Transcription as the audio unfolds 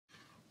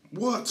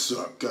What's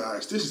up,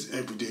 guys? This is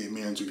Everyday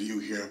Man's Review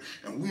here,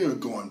 and we are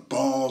going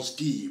balls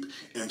deep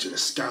into the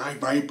Sky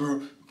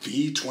Viper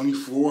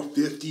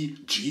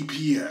V2450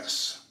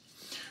 GPS.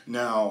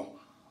 Now,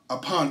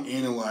 upon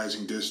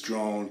analyzing this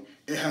drone,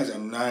 it has a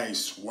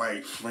nice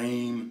white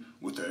frame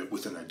with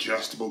an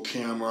adjustable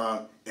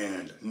camera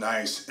and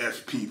nice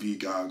FPV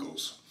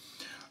goggles.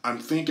 I'm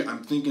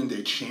thinking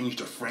they changed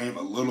the frame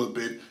a little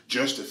bit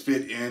just to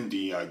fit in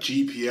the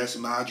GPS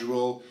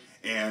module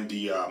and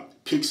the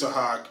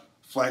Pixahawk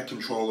flight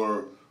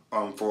controller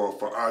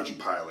for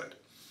ardupilot.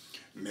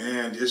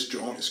 Man, this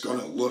drone is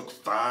gonna look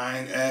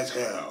fine as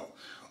hell.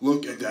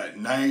 Look at that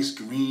nice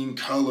green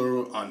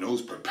color on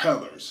those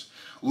propellers.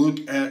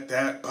 Look at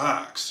that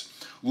box.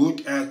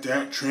 Look at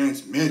that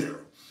transmitter.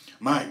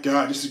 My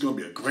God, this is gonna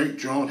be a great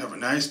drone. Have a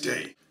nice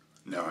day.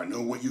 Now I know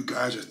what you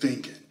guys are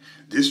thinking.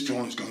 This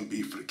drone is gonna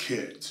be for the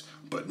kids,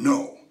 but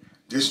no.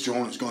 This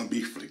drone is going to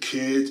be for the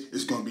kids,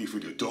 it's going to be for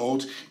the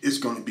adults, it's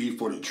going to be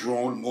for the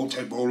drone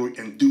multimodal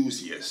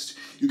enthusiasts.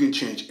 You can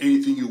change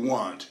anything you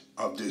want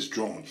of this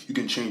drone. You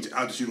can change the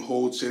altitude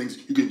hold settings,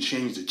 you can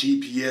change the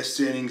GPS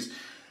settings,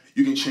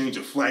 you can change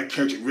the flight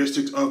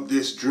characteristics of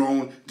this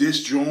drone.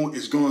 This drone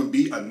is going to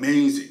be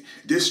amazing.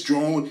 This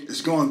drone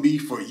is going to be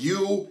for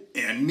you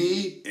and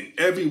me and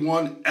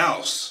everyone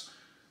else.